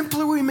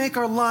simpler we make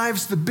our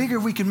lives, the bigger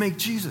we can make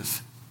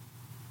Jesus.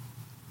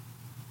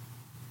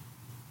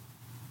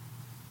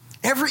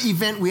 Every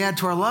event we add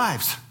to our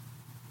lives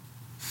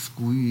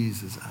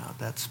squeezes out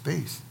that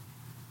space.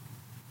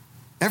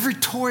 Every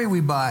toy we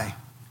buy,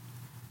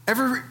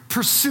 every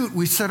pursuit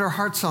we set our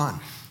hearts on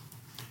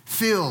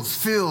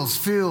fills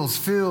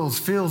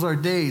our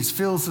days,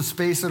 fills the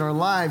space in our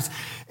lives,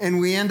 and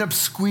we end up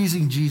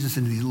squeezing Jesus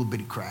into these little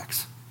bitty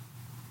cracks.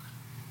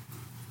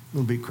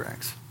 Little bitty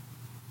cracks.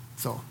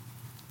 So,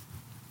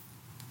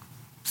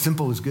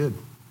 simple is good.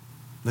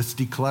 Let's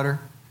declutter.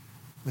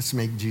 Let's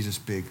make Jesus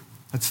big.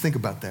 Let's think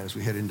about that as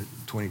we head into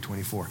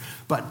 2024.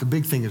 But the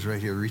big thing is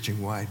right here,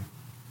 reaching wide.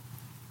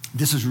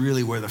 This is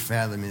really where the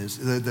fathom is,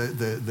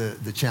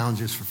 the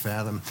challenge is for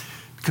fathom.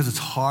 Because it's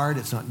hard,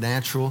 it's not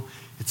natural,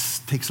 it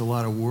takes a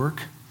lot of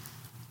work.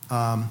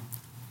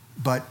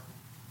 But,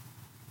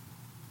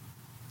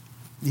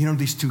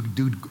 these two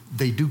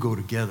they do go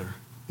together.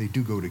 They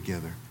do go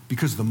together.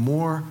 Because the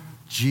more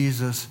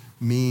Jesus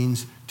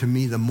means to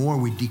me, the more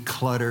we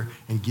declutter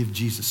and give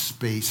Jesus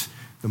space,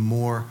 the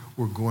more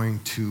we're going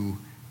to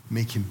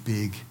make him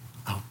big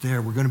out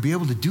there. We're going to be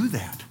able to do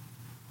that.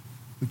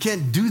 We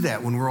can't do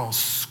that when we're all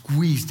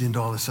squeezed into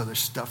all this other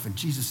stuff and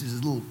Jesus is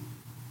this little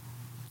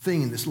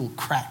thing in this little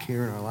crack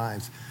here in our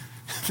lives.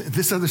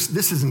 This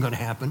isn't going to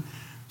happen.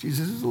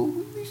 Jesus is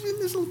he's in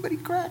this little bitty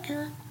crack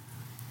here.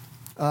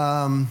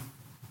 And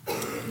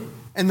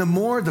the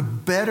more, the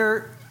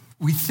better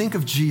we think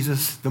of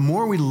Jesus, the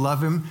more we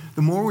love him,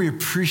 the more we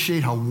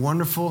appreciate how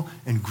wonderful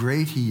and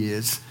great he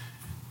is,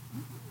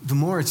 the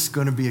more it's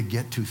going to be a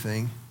get-to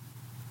thing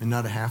and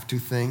not a have-to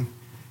thing.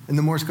 And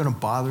the more it's going to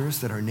bother us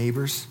that our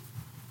neighbors,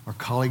 our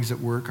colleagues at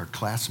work, our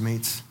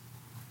classmates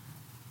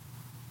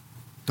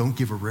don't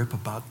give a rip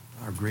about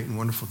our great and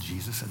wonderful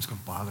Jesus, and it's going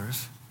to bother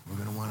us. We're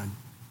going to want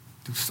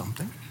to do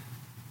something.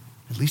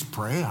 At least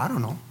pray. I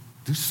don't know.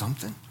 Do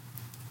something.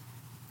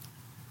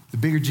 The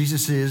bigger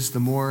Jesus is, the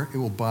more it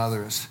will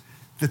bother us.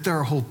 That there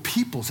are whole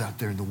peoples out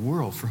there in the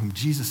world for whom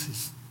Jesus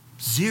is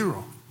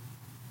zero.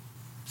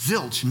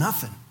 Zilch,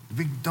 nothing. The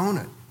big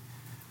donut.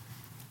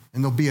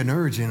 And there'll be an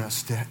urge in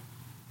us to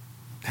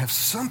have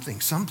something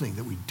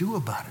that we do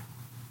about it.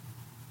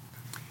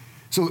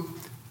 So,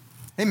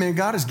 hey man,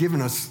 God has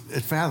given us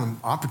at Fathom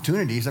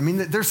opportunities. I mean,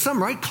 there's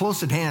some right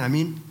close at hand. I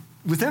mean,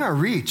 within our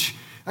reach.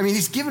 I mean,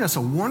 he's given us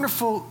a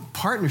wonderful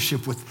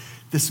partnership with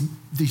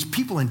these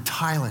people in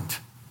Thailand.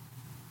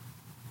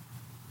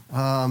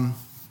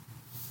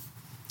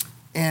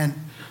 And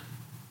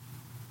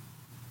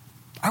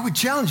I would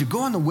challenge you,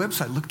 go on the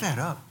website, look that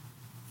up.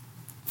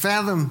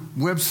 Fathom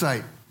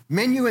website,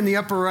 menu in the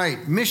upper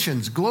right,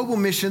 missions, global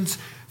missions,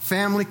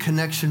 Family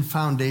Connection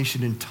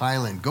Foundation in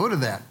Thailand. Go to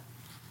that.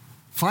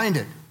 Find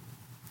it.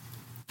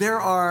 There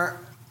are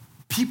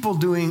people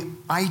doing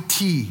IT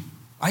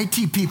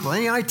people.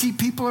 Any IT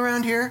people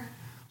around here?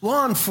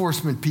 Law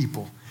enforcement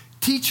people,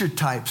 teacher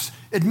types,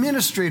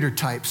 administrator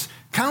types,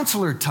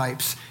 counselor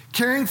types,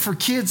 caring for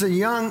kids and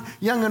young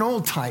and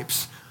old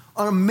types.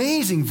 An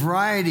amazing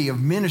variety of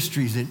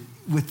ministries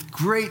with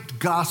great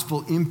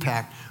gospel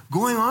impact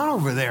going on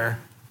over there.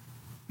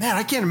 Man,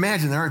 I can't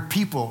imagine there aren't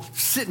people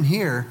sitting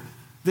here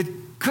that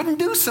couldn't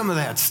do some of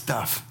that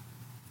stuff.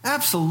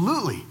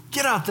 Absolutely.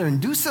 Get out there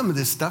and do some of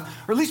this stuff,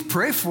 or at least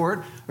pray for it,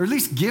 or at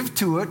least give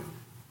to it.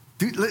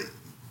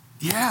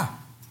 Yeah.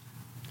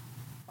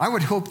 I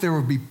would hope there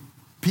would be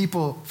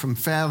people from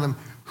Fathom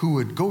who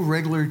would go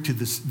regularly to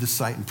this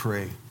site and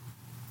pray.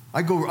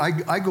 I go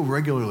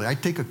regularly. I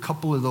take a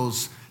couple of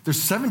those.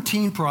 There's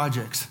 17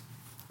 projects.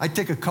 I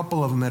take a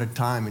couple of them at a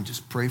time and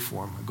just pray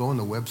for them. I go on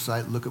the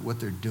website, look at what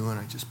they're doing.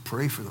 I just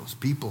pray for those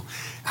people.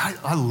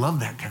 I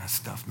love that kind of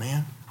stuff,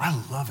 man. I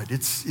love it.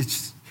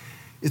 It's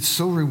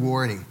so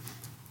rewarding.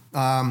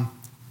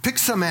 Pick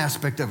some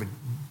aspect of it.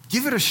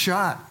 Give it a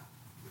shot.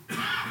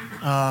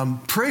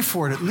 Pray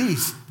for it at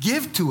least.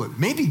 Give to it.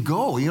 Maybe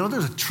go.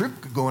 There's a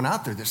trip going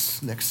out there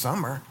this next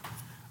summer.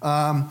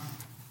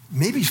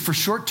 Maybe for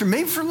short term,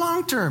 maybe for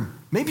long term.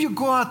 Maybe you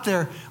go out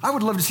there. I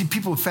would love to see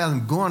people at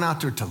Fathom going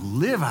out there to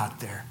live out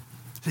there.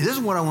 Say, this is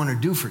what I want to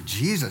do for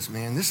Jesus,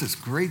 man. This is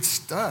great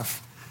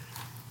stuff.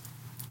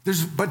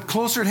 But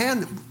closer at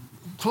hand,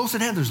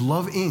 there's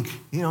Love Inc.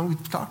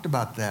 We've talked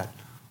about that.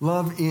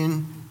 Love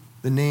in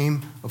the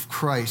name of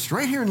Christ.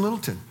 Right here in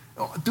Littleton.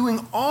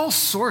 Doing all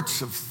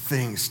sorts of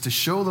things to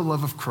show the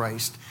love of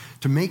Christ,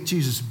 to make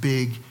Jesus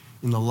big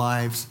in the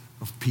lives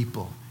of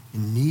people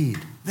in need.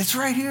 That's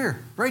right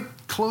here, right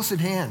close at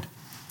hand.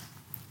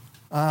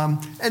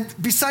 And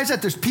besides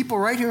that, there's people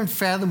right here in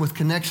Fathom with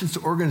connections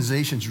to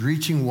organizations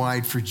reaching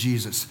wide for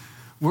Jesus.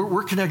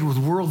 We're connected with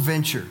World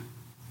Venture.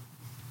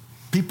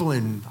 People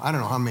in, I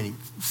don't know how many,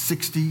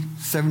 60,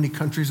 70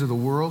 countries of the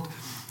world.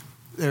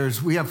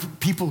 We have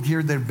people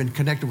here that have been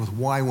connected with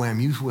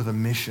YWAM, Youth with a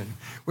Mission.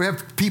 We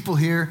have people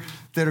here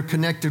that are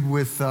connected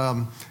with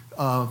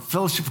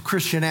Fellowship of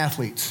Christian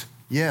Athletes.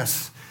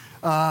 Yes.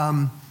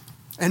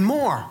 And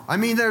more. I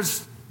mean,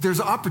 there's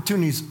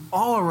opportunities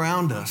all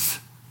around us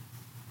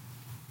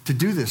to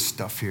do this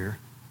stuff here,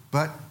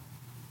 but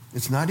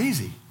it's not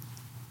easy.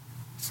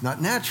 It's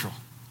not natural.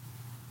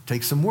 It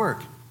takes some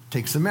work. It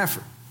takes some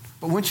effort.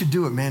 But once you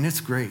do it, man,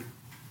 it's great.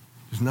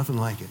 There's nothing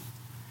like it.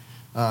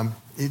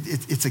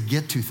 It's a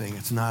get-to thing.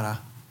 It's not a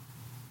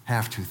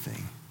have-to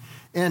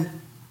thing.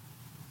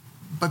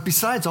 But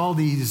besides all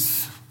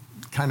these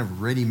kind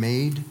of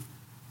ready-made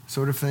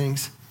sort of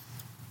things,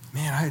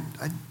 man,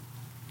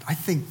 I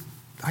think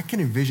I can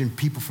envision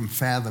people from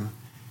Fathom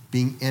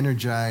being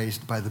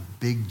energized by the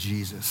big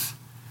Jesus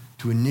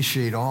to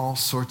initiate all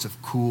sorts of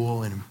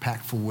cool and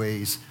impactful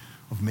ways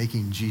of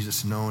making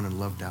Jesus known and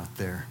loved out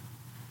there,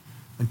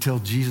 until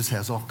Jesus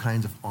has all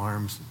kinds of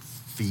arms and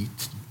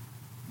feet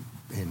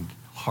and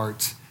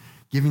hearts,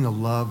 giving the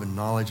love and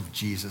knowledge of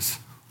Jesus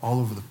all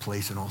over the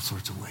place in all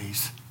sorts of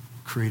ways,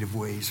 creative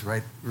ways,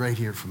 right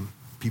here from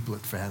people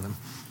at Fathom,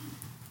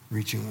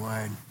 reaching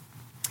wide.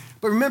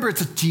 But remember,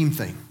 it's a team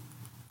thing,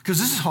 because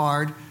this is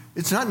hard.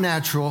 It's not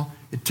natural.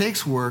 It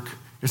takes work.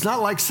 It's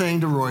not like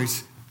saying to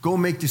Royce, go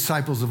make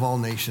disciples of all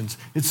nations.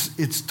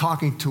 It's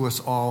talking to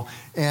us all,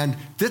 and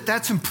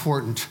that's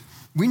important.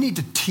 We need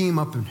to team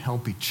up and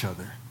help each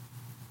other.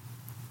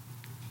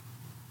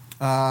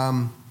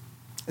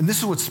 And this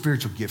is what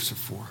spiritual gifts are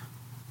for.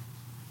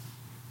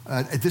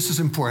 This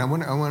is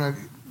important. I want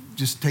to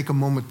just take a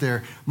moment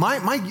there.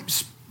 My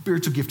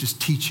spiritual gift is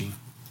teaching.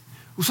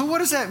 So what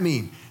does that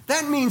mean?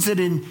 That means that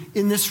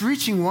in this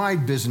reaching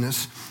wide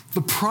business,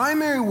 the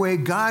primary way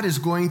God is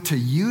going to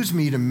use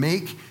me to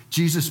make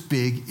Jesus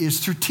big is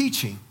through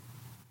teaching.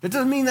 That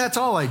doesn't mean that's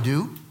all I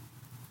do.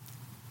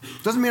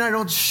 Doesn't mean I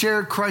don't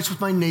share Christ with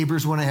my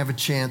neighbors when I have a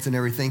chance and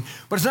everything,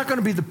 but it's not going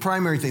to be the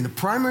primary thing. The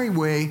primary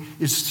way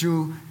is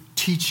through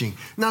teaching.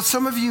 Now,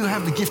 some of you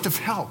have the gift of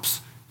helps.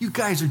 You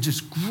guys are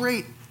just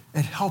great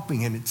at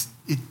helping, and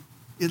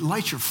it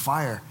lights your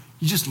fire.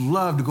 You just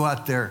love to go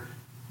out there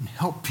and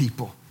help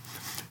people.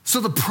 So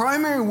the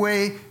primary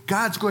way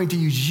God's going to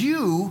use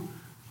you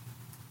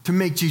to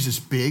make Jesus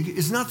big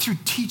is not through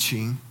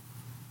teaching,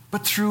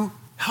 but through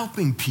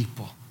helping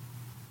people.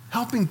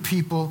 Helping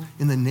people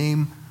in the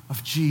name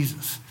of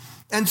Jesus.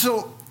 And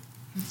so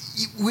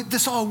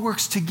this all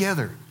works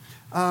together.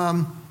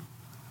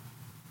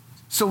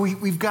 So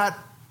we've got,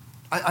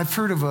 I've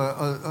heard of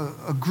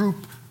a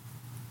group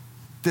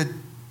that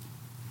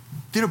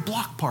did a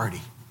block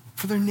party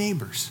for their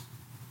neighbors.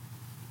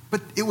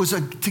 But it was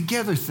a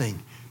together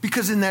thing,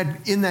 because in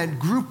that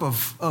group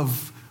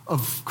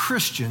of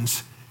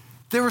Christians,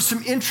 there were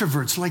some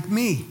introverts like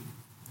me,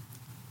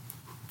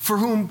 for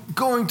whom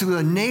going to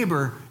a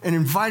neighbor and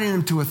inviting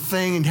them to a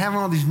thing and having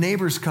all these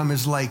neighbors come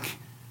is like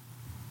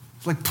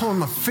pulling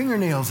my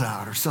fingernails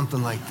out or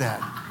something like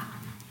that.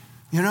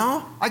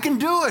 I can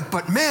do it,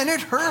 but man, it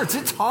hurts.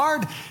 It's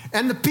hard.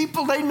 And the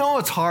people, they know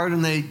it's hard,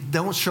 and they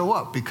don't show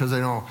up because they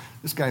know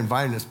this guy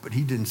invited us, but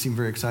he didn't seem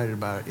very excited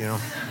about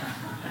it,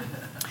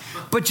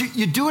 But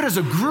you do it as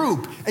a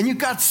group, and you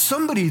got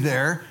somebody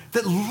there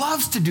that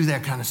loves to do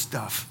that kind of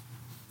stuff.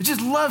 It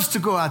just loves to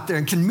go out there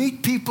and can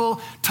meet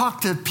people,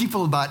 talk to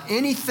people about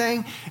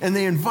anything, and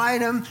they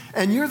invite them,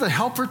 and you're the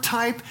helper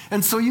type,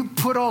 and so you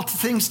put all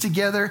things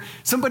together.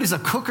 Somebody's a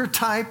cooker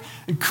type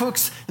and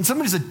cooks, and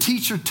somebody's a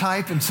teacher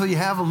type, and so you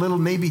have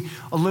maybe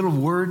a little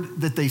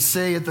word that they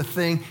say at the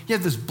thing. You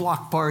have this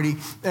block party,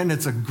 and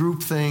it's a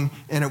group thing,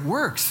 and it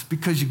works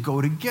because you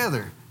go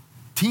together.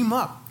 Team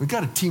up. We've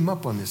got to team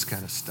up on this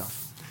kind of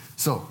stuff.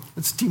 So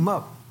let's team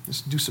up.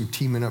 Let's do some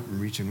teaming up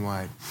and reaching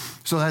wide.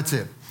 So that's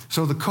it.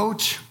 So the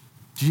coach,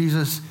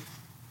 Jesus,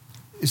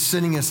 is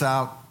sending us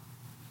out,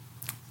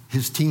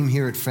 his team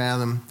here at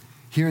Fathom,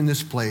 here in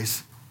this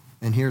place,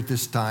 and here at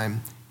this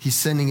time. He's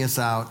sending us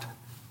out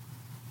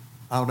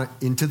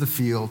into the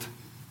field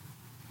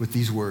with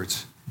these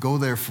words. Go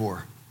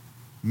therefore,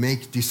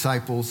 make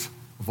disciples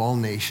of all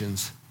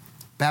nations,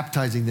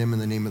 baptizing them in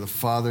the name of the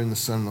Father and the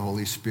Son and the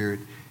Holy Spirit,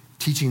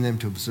 teaching them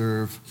to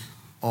observe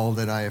all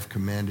that I have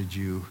commanded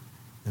you.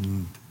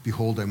 And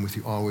behold, I'm with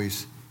you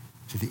always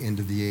to the end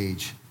of the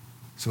age.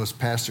 So as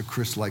Pastor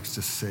Chris likes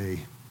to say,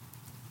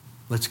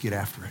 let's get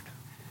after it.